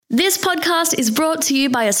This podcast is brought to you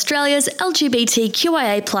by Australia's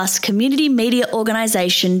LGBTQIA+ community media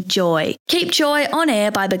organisation, Joy. Keep Joy on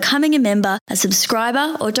air by becoming a member, a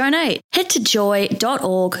subscriber or donate. Head to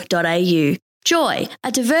joy.org.au. Joy,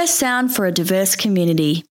 a diverse sound for a diverse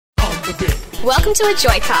community. Welcome to a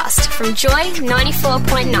Joycast from Joy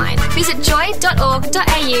 94.9. Visit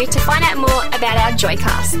joy.org.au to find out more about our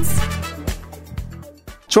Joycasts.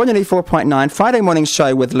 Joy 94.9 Friday morning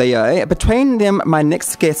show with Leo. Between them, my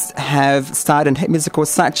next guests have starred in hit musicals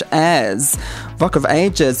such as Rock of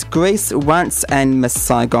Ages, Grease, Once and Miss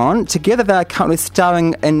Saigon. Together they are currently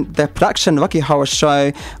starring in the production Rocky Horror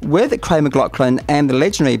Show with Craig McLachlan and the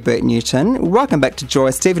legendary Bert Newton. Welcome back to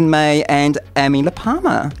Joy, Stephen May and Amy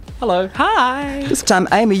LaPalma. Hello. Hi. This time,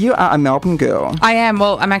 Amy, you are a Melbourne girl. I am.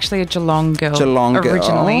 Well, I'm actually a Geelong girl.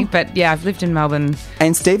 Originally, but yeah, I've lived in Melbourne.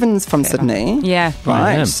 And Stephen's from Sydney. Yeah.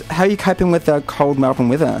 Right. How are you coping with the cold Melbourne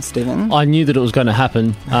weather, Stephen? I knew that it was going to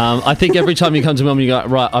happen. I think every time you come to Melbourne, you go,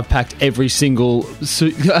 right, I've packed every single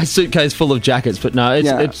suitcase full of jackets. But no,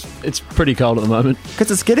 it's pretty cold at the moment.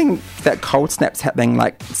 Because it's getting that cold snap's happening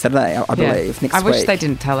like Saturday, I believe, next week. I wish they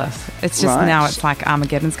didn't tell us. It's just now it's like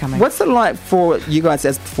Armageddon's coming. What's it like for you guys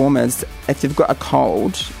as performers if you've got a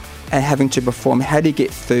cold and having to perform? How do you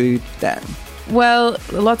get through that? Well,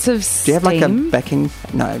 lots of steam. Do you have like a backing?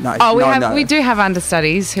 No. We do have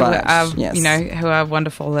understudies who are who are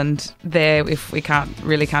wonderful and there if we can't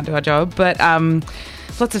do our job. But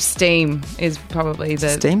lots of steam is probably the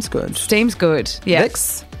Steam's good. Steam's good. Yeah.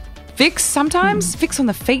 Vicks sometimes. Vicks on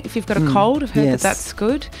the feet if you've got a cold. I've heard that's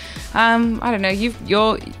good. I don't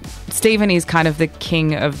know. Stephen is kind of the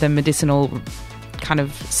king of the medicinal kind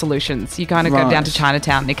of solutions. You kind of go down to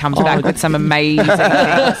Chinatown and he comes back with some amazing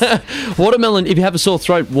things. Watermelon, if you have a sore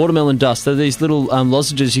throat, watermelon dust. They're these little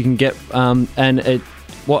lozenges you can get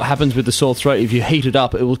what happens with the sore throat, if you heat it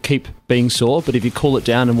up, it will keep being sore, but if you cool it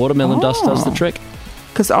down, and watermelon dust does the trick.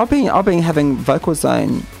 Because I've been having Vocal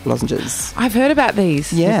Zone lozenges. I've heard about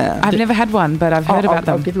these. Yeah. I've never had one, but I've heard about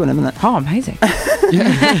them. I'll give you one in a minute. Oh, amazing.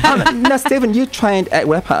 Now, Stephen, you trained at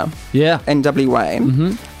WAPA in WA.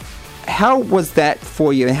 Mm-hmm. How was that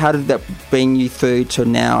for you, and how did that bring you through to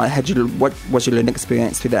now? What was your learning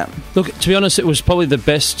experience through that? Look, to be honest, it was probably the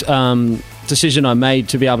best decision I made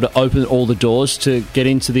to be able to open all the doors to get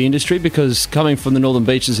into the industry, because coming from the Northern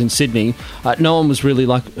Beaches in Sydney, no one was really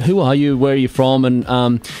like, who are you, where are you from? And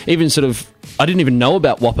even sort of, I didn't even know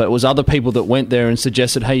about WAPA. It was other people that went there and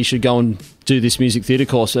suggested, hey, you should go and do this music theatre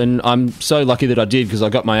course. And I'm so lucky that I did, because I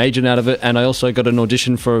got my agent out of it, and I also got an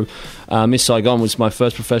audition for Miss Saigon, was my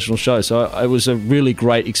first professional show. So it was a really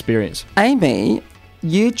great experience. Amy,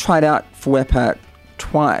 you tried out for WAPA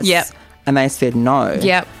twice. Yep. And they said no.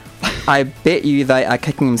 Yep. I bet you they are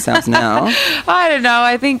kicking themselves now. I don't know.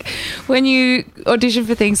 I think when you audition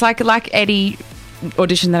for things like any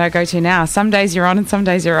audition that I go to now, some days you're on and some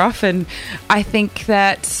days you're off, and I think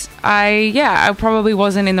that I probably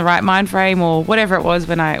wasn't in the right mind frame or whatever it was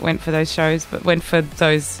when I went for those shows, but went for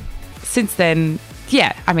those since then.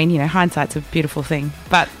 Yeah, I mean, hindsight's a beautiful thing,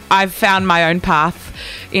 but I've found my own path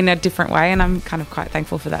in a different way, and I'm kind of quite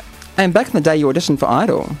thankful for that. And back in the day, you auditioned for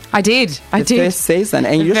Idol. I did. The first season.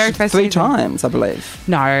 And you auditioned three times, I believe.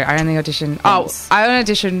 No, I only auditioned... Once. I only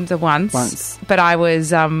auditioned once. But I was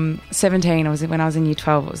 17. When I was in Year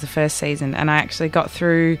 12. It was the first season. And I actually got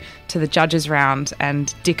through to the judges round,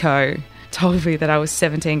 and Dicko told me that I was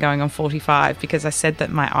 17 going on 45 because I said that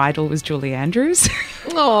my idol was Julie Andrews.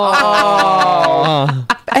 Oh.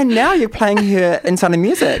 And now you're playing her in Sound of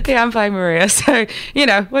Music. Yeah, I'm playing Maria. So,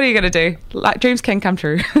 what are you going to do? Like, dreams can come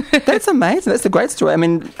true. That's amazing. That's a great story. I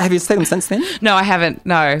mean, have you seen them since then? No, I haven't.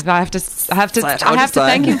 No, I have to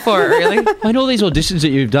thank you for it, really. I mean, all these auditions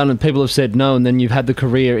that you've done and people have said no, and then you've had the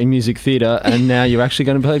career in music theatre, and now you're actually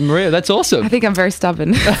going to play Maria. That's awesome. I think I'm very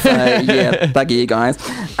stubborn. Buggy you guys.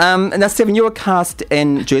 Now, Stephen, you were cast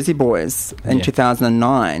in Jersey Boys in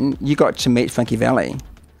 2009. You got to meet Frankie Valli.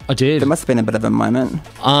 I did. There must have been a bit of a moment.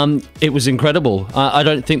 It was incredible. I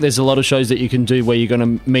don't think there's a lot of shows that you can do where you're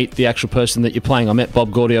going to meet the actual person that you're playing. I met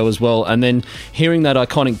Bob Gaudio as well, and then hearing that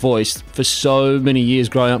iconic voice for so many years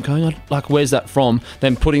growing up, going, like, where's that from?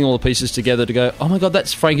 Then putting all the pieces together to go, oh my God,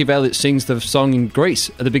 that's Frankie Valli that sings the song in Grease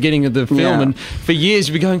at the beginning of the film. Yeah. And for years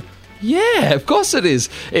you'd be going, yeah, of course it is.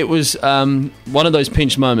 It was one of those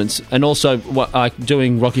pinch moments. And also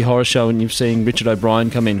doing Rocky Horror Show, and you've seen Richard O'Brien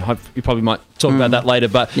come in. You probably might talk about that later,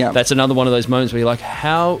 but that's another one of those moments where you're like,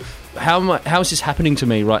 how is this happening to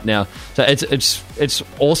me right now? So it's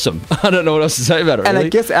awesome. I don't know what else to say about it, and really. I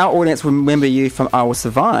guess our audience will remember you from I Will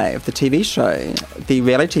Survive, the TV show, the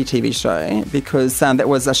reality TV show, because that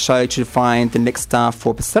was a show to find the next star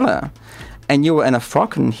for Priscilla. and you were in a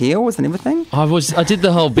frock and heels and everything. I did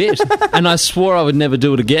the whole bit, and I swore I would never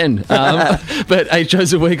do it again. But 8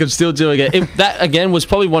 shows a week, I'm still doing it. That again was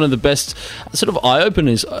probably one of the best sort of eye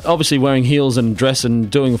openers. Obviously, wearing heels and dress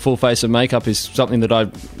and doing a full face of makeup is something that I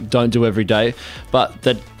don't do every day. But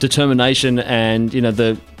that determination and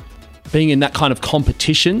the being in that kind of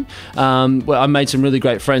competition, where I made some really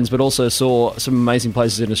great friends, but also saw some amazing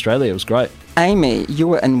places in Australia. It was great. Amy, you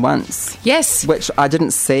were in Once. Yes. Which I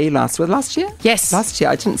didn't see last year? Yes. Last year,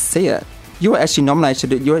 I didn't see it. You were actually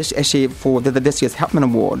nominated. You were actually for this year's Helpman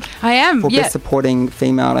Award. I am, for Best Supporting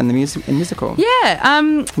Female in the musical. Yeah.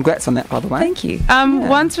 Congrats on that, by the way. Thank you.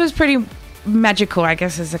 Once was pretty magical, I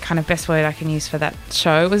guess, is the kind of best word I can use for that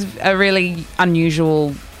show. It was a really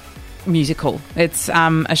unusual musical. It's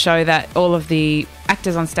a show that all of the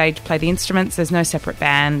actors on stage play the instruments. There's no separate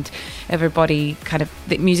band. Everybody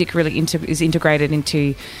the music really is integrated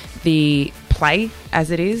into the play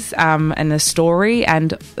as it is, and the story,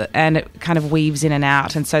 and it kind of weaves in and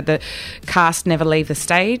out. And so the cast never leave the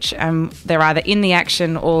stage. They're either in the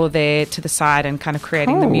action or they're to the side and kind of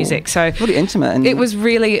creating the music. So really intimate. And it was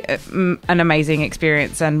really an amazing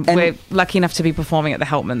experience, and we're lucky enough to be performing at the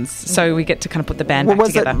Helpmans, so we get to kind of put the band back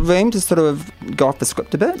together. Was it room to sort of go off the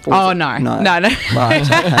script a bit? Oh, no. Right,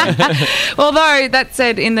 okay. Although, that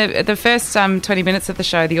said, in the first 20 minutes of the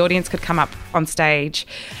show, the audience could come up on stage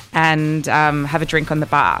and have a drink on the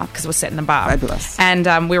bar, because it was set in the bar. Fabulous.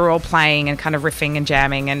 And we were all playing and kind of riffing and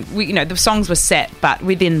jamming, and the songs were set, but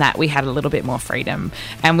within that we had a little bit more freedom.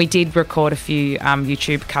 And we did record a few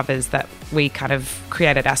YouTube covers that we kind of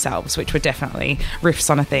created ourselves, which were definitely riffs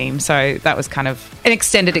on a theme. So that was kind of an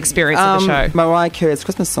extended experience of the show. Mariah Carey's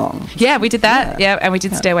Christmas song. Yeah, we did that. Yeah, and we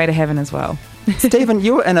did Stairway to Heaven as well. Stephen,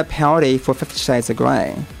 you were in a parody for 50 Shades of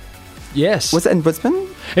Grey. Yes. Was it in Brisbane?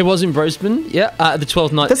 It was in Brisbane, yeah, at the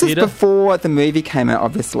 12th Night Theatre. This is before the movie came out,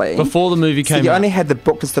 obviously. Before the movie came out. So you only had the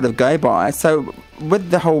book to sort of go by. So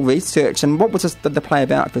with the whole research, and what was the play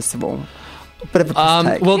about, first of all? Bit of a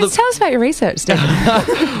mistake. Tell us about your research, Stephen.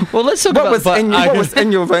 Well, let's talk what was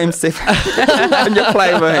in your room, Stephen? In your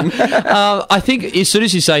playroom? I think as soon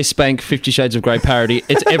as you say Spank 50 Shades of Grey parody,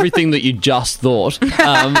 it's everything that you just thought.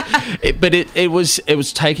 But it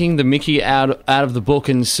was taking the Mickey out of the book,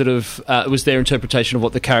 and sort of it was their interpretation of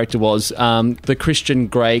what the character was. The Christian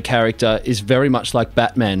Grey character is very much like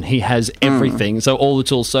Batman. He has everything, so all the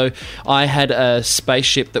tools. So I had a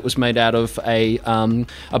spaceship that was made out of a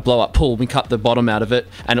blow-up pool. We cut the bottom out of it,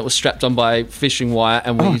 and it was strapped on by fishing wire,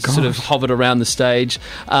 and we sort of hovered around the stage.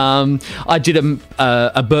 I did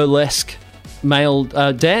a burlesque male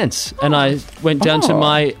dance, and I went down to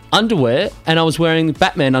my underwear, and I was wearing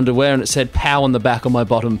Batman underwear, and it said POW on the back on my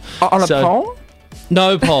bottom. On a pole?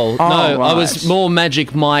 No pole. No, right. I was more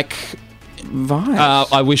Magic Mike. Right.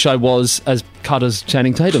 I wish I was as cut as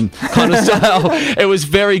Channing Tatum kind of style. It was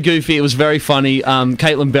very goofy. It was very funny.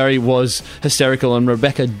 Caitlin Berry was hysterical, and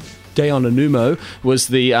Rebecca Deonanumo was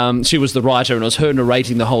she was the writer, and it was her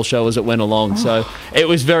narrating the whole show as it went along. So it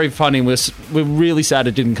was very funny. We're really sad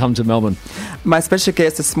it didn't come to Melbourne. My special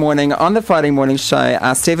guests this morning on the Friday morning show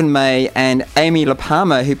are Stephen May and Amy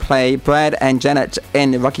LaPalmer, who play Brad and Janet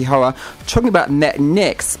in Rocky Horror. Talking about that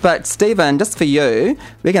next, but Stephen, just for you,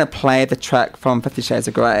 we're going to play the track from 50 Shades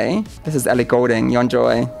of Grey. This is Ellie Goulding. You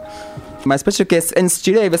enjoy. My special guests in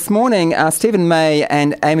studio this morning are Stephen May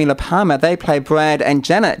and Amy LaPalmer. They play Brad and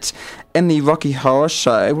Janet in the Rocky Horror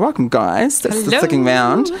Show. Welcome, guys. Thanks for sticking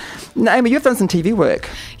around. Now, Amy, you've done some TV work.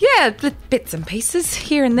 Yeah, bits and pieces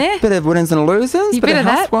here and there. Bit of Winners and Losers. Bit of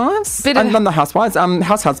Housewives. Not the Housewives,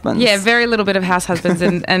 House Husbands. Yeah, very little bit of House Husbands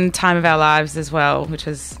and Time of Our Lives as well, which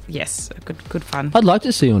was, yes, good fun. I'd like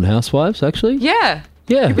to see you on Housewives, actually. Yeah.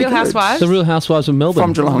 Yeah. Real Housewives? The Real Housewives of Melbourne.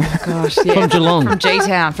 From Geelong. Oh, gosh, yeah. From Geelong. From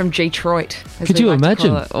G-Town, from Detroit. Could you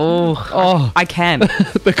imagine? I can.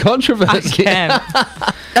 The controversy. I can.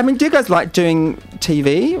 I mean, do you guys like doing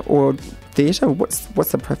TV or theatre? What's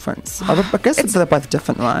the preference? I guess they're both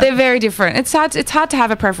different, right? They're very different. It's hard to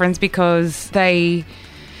have a preference, because they...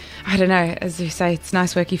 I don't know, as you say, it's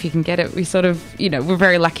nice work if you can get it. We sort of, we're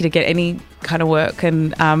very lucky to get any kind of work,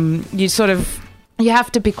 and you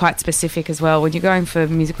have to be quite specific as well. When you're going for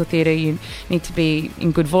musical theatre, you need to be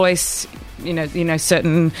in good voice,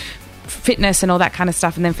 certain fitness and all that kind of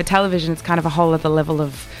stuff. And then for television, it's kind of a whole other level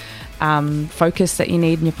of focus that you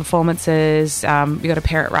need in your performances. You've got to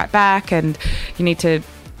pair it right back, and you need to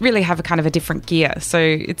really have a kind of a different gear. So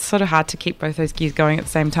it's sort of hard to keep both those gears going at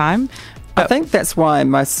the same time. I think that's why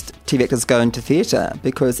most TV actors go into theatre,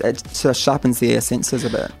 because it sort of sharpens their senses a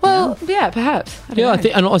bit. Well, yeah, perhaps. I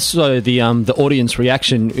think, and also the audience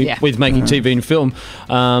reaction with making TV and film.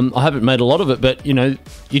 I haven't made a lot of it, but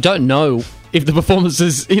you don't know if the performance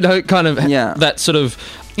is, kind of Yeah. that sort of...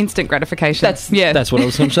 Instant gratification. That's what I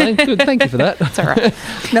was saying. Good, thank you for that. That's all right.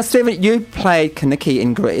 Now, Stephen, you played Kaniki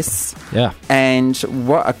in Greece. Yeah. And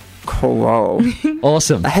what a cool role.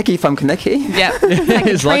 Awesome. A hickey from Kaniki. Yeah.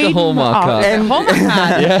 It's like a Hallmark card. A Hallmark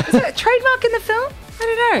card. Yeah. Is it a trademark in the film? I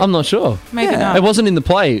don't know. I'm not sure. Maybe Yeah. not. It wasn't in the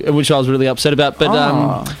play, which I was really upset about,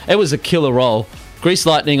 but it was a killer role. Grease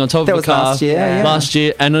lightning on top That of a was car last year, yeah. last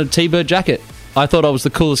year, and a T-bird jacket. I thought I was the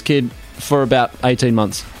coolest kid for about 18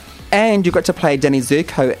 months. And you got to play Danny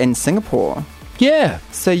Zuko in Singapore. Yeah.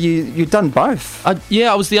 So you've done both.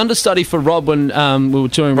 I was the understudy for Rob when we were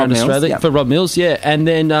touring around Mills, Australia yeah. for Rob Mills, and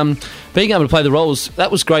then being able to play the roles, that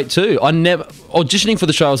was great too. I never auditioning for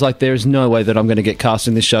the show. I was like, there is no way that I'm going to get cast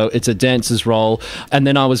in this show. It's a dancer's role, and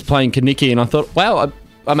then I was playing Kaniki, and I thought, wow,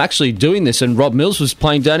 I'm actually doing this. And Rob Mills was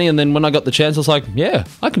playing Danny, and then when I got the chance, I was like, yeah,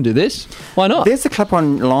 I can do this. Why not? There's a clip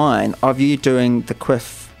online of you doing the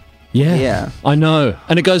quiff. Yeah. I know,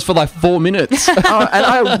 and it goes for like 4 minutes. And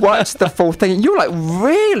I watched the full thing, and you were like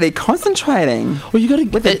really concentrating. Well, you got to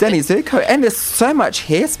With the Danny Zuko, and there's so much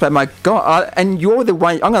hairspray, my God. And you're the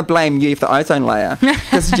one, I'm going to blame you for the ozone layer,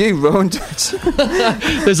 because you ruined it.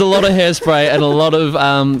 There's a lot of hairspray and a lot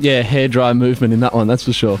of hair dry movement in that one, that's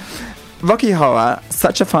for sure. Rocky Horror,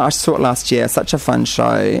 I saw it last year, such a fun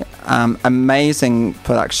show, amazing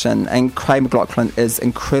production, and Craig McLachlan is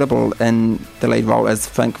incredible in the lead role as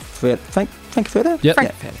Frank Furter? Yep.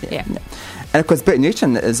 Yeah. And of course, Bert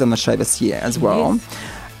Newton is on the show this year as well. Yes.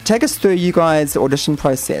 Take us through you guys' audition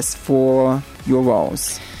process for your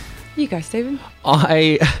roles. You go, Stephen.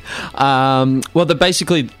 They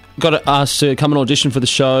basically got asked to come and audition for the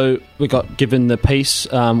show. We got given the piece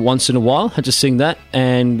once in a while, had to sing that,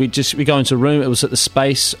 and we go into a room. It was at the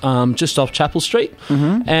Space just off Chapel Street,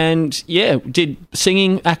 and did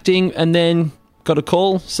singing, acting, and then got a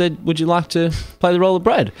call, said, would you like to play the role of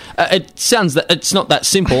Brad? It's not that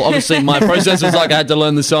simple. Obviously, my process was like I had to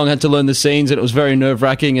learn the song, had to learn the scenes, and it was very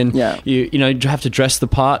nerve-wracking, and you have to dress the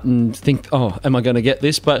part and think, oh, am I going to get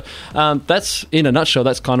this? But that's, in a nutshell,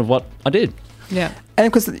 that's kind of what I did. Yeah. And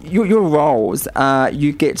of course, your roles,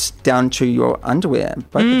 you get down to your underwear,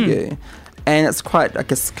 both of you. And it's quite, I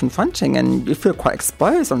guess, confronting, and you feel quite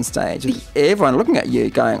exposed on stage. Everyone looking at you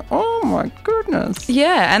going, oh my goodness.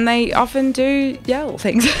 Yeah, and they often do yell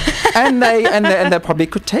things. and they probably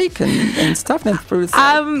critique and stuff. And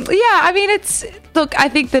I mean, I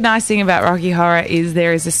think the nice thing about Rocky Horror is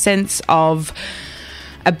there is a sense of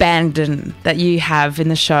abandon that you have in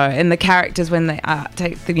the show, and the characters when they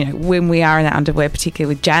when we are in the underwear,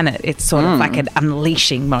 particularly with Janet, it's sort of like an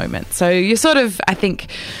unleashing moment. So you sort of, I think,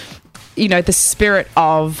 the spirit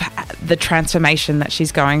of the transformation that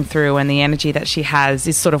she's going through and the energy that she has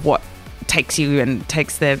is sort of what takes you and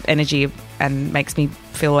takes the energy and makes me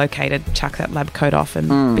feel okay to chuck that lab coat off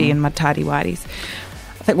and be in my tidy whities.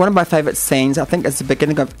 I think one of my favourite scenes, I think, is the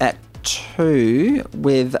beginning of Act 2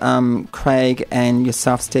 with Craig and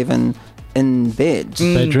yourself, Stephen, in bed.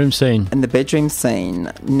 Bedroom scene. In the bedroom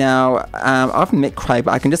scene. Now, I've met Craig,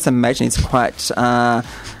 but I can just imagine he's quite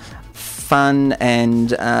fun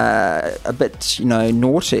and a bit,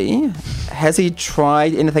 naughty. Has he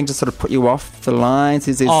tried anything to sort of put you off the lines?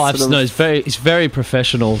 He's very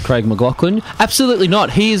professional, Craig McLachlan. Absolutely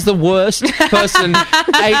not. He is the worst person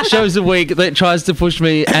 8 shows a week that tries to push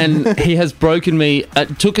me, and he has broken me.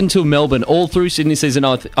 It took until Melbourne. All through Sydney season,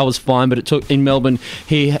 I was fine, but it took in Melbourne,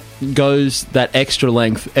 he goes that extra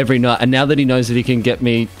length every night, and now that he knows that he can get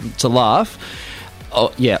me to laugh, oh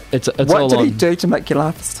yeah, it's what all did on. he do to make you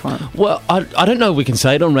laugh this time? Well, I don't know if we can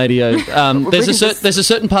say it on radio. There's a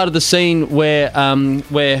certain part of the scene where they're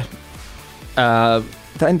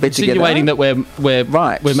in bed insinuating together.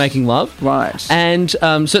 that we're making love, right? And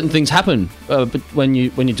certain things happen when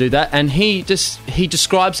you do that, and he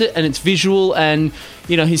describes it, and it's visual, and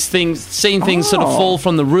his seeing things sort of fall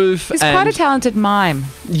from the roof. He's quite a talented mime.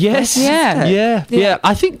 Yes, yeah.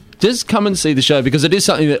 I think just come and see the show, because it is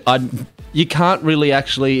something that you can't really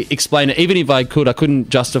actually explain it. Even if I could, I couldn't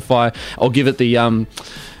justify or give it the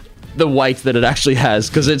weight that it actually has,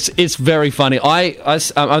 because it's very funny. I'm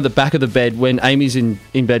at the back of the bed when Amy's in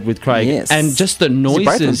bed with Craig, and just the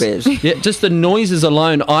noises. Just the noises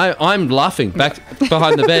alone, I'm laughing back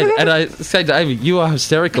behind the bed, and I say to Amy, "You are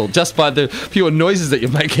hysterical just by the pure noises that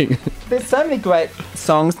you're making." There's so many great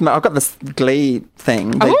songs. I've got this Glee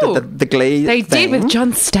thing. The Glee. They thing. did with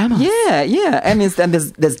John Stamos. Yeah, and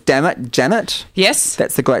there's Damn It, Janet. Yes,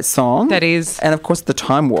 that's a great song. That is, and of course the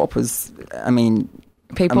Time Warp is.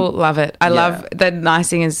 People love it. I love the nice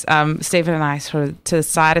thing is Stephen and I sort of to the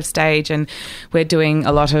side of stage, and we're doing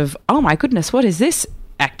a lot of, oh my goodness, what is this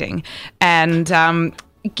acting? And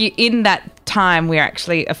in that time, we're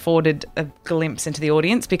actually afforded a glimpse into the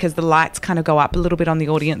audience because the lights kind of go up a little bit on the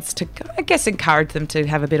audience to, I guess, encourage them to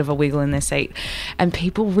have a bit of a wiggle in their seat. And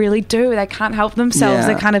people really do. They can't help themselves.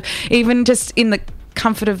 Yeah. They kind of, even just in the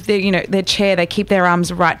comfort of their chair, they keep their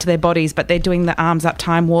arms right to their bodies, but they're doing the arms up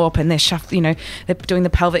time warp and they're they're doing the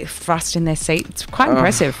pelvic thrust in their seat. It's quite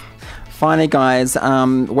impressive. Finally, guys,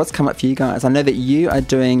 what's come up for you guys? I know that you are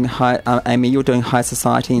doing Amy, you're doing High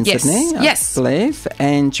Society in Sydney, I believe,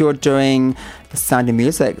 and you're doing The Sound of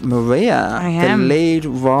Music. Maria, I am. the lead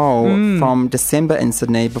role from December in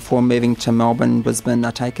Sydney before moving to Melbourne, Brisbane,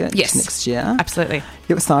 I take it, next year. Absolutely.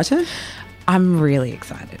 You excited? I'm really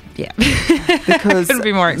excited. Yeah. Because couldn't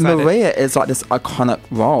be more excited. Maria is like this iconic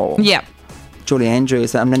role. Yeah. Julie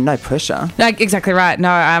Andrews, no pressure. No, exactly right.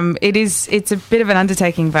 No, it's a bit of an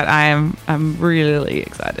undertaking, but I'm really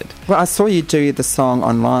excited. Well, I saw you do the song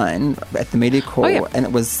online at the media call, and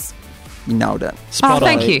it was, you nailed it. Spot on.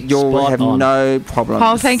 Thank you. You'll have no problems.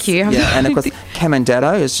 Oh, thank you. Yeah, and of course, Cameron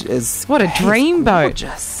Daddo is what a dreamboat.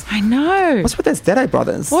 Gorgeous. I know. What's with those Daddo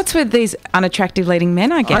brothers? What's with these unattractive leading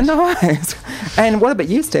men, I guess? I know. And what about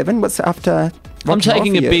you, Stephen? What's after... I'm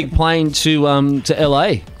taking a big plane to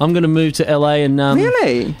LA. I'm going to move to LA and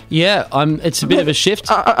really? Yeah, it's a bit of a shift.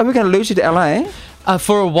 Are we going to lose you to LA?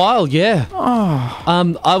 For a while, yeah.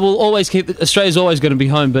 Oh. I will always Australia's always going to be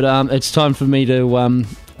home, but it's time for me to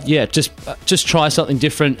just try something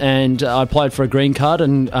different. And I applied for a green card,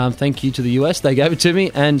 and thank you to the US, they gave it to me,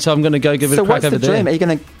 and so I'm going to go give it a crack over there. So what's the dream? Are you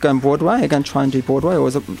going to go on Broadway? Are you going to try and do Broadway, or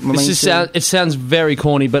is it? It sounds very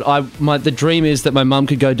corny, but the dream is that my mum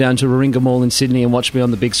could go down to Warringah Mall in Sydney and watch me on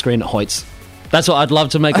the big screen at Hoyts. That's what I'd love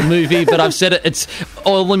to make a movie, but I've said it. It's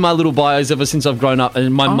all in my little bios ever since I've grown up,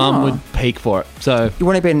 and my mum would peak for it. So you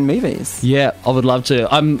want to be in movies? Yeah, I would love to.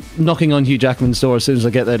 I'm knocking on Hugh Jackman's door as soon as I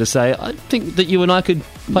get there to say, I think that you and I could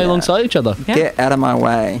play alongside each other. Yeah. Get out of my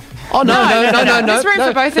way. Oh, no. There's room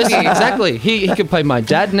for both of you. Exactly. He could play my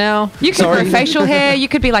dad now. You could grow facial hair. You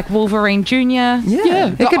could be like Wolverine Jr.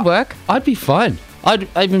 Yeah. It could work. I'd be fine. I'd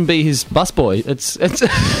even be his busboy. It's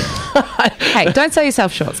Hey, don't sell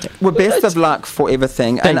yourself short, Steve. Well, best of luck for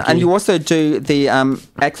everything. And you also do the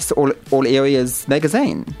Access All Areas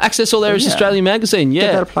magazine. Access All Areas Australia magazine, yeah.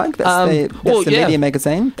 Give that a plug. That's the media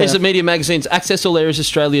magazine. It's a media magazine. It's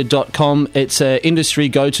accessallareasaustralia.com. It's an industry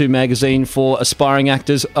go-to magazine for aspiring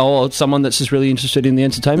actors or someone that's just really interested in the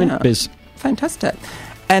entertainment biz. Fantastic.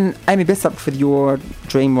 And Amy, best up with your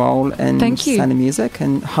dream role in Sound of Music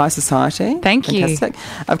and High Society. Thank you.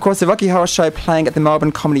 Of course, the Rocky Horror Show playing at the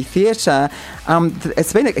Melbourne Comedy Theatre.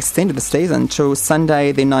 It's been extended the season till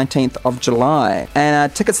Sunday the 19th of July.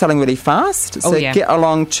 And tickets selling really fast. So get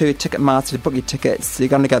along to Ticketmaster to book your tickets. You're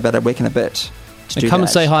going to go about a week and a bit. And come and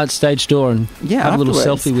say hi at Stage Door and have a little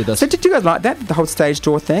selfie with us. So did you guys like that, the whole Stage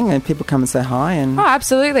Door thing, and people come and say hi? And oh,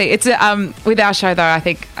 absolutely. It's with our show though, I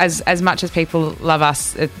think as much as people love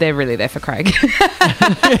us, they're really there for Craig. He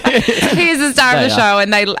is the star of the show,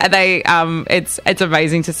 and they it's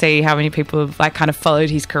amazing to see how many people have like kind of followed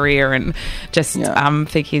his career and just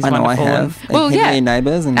think he's wonderful. I have.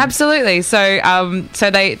 Neighbours. Absolutely. So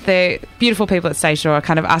they're beautiful people at Stage Door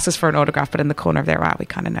kind of ask us for an autograph, but in the corner of their eye, we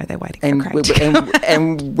kind of know they're waiting for Craig.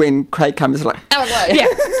 And when Craig comes, it's like,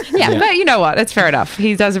 yeah, but you know what? It's fair enough.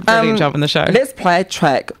 He does a brilliant job on the show. Let's play a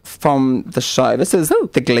track from the show. This is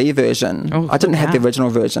the Glee version. I didn't have the original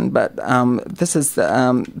version, but this is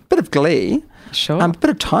a bit of Glee. Sure. A bit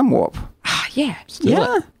of Time Warp. Yeah.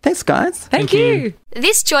 Thanks, guys. Thank you.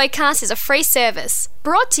 This Joycast is a free service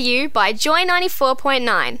brought to you by Joy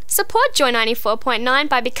 94.9. Support Joy 94.9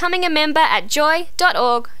 by becoming a member at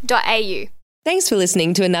joy.org.au. Thanks for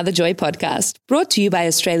listening to another Joy podcast, brought to you by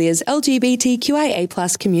Australia's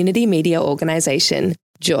LGBTQIA+ community media organisation,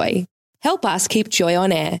 Joy. Help us keep Joy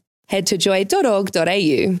on air. Head to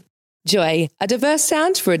joy.org.au. Joy, a diverse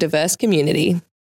sound for a diverse community.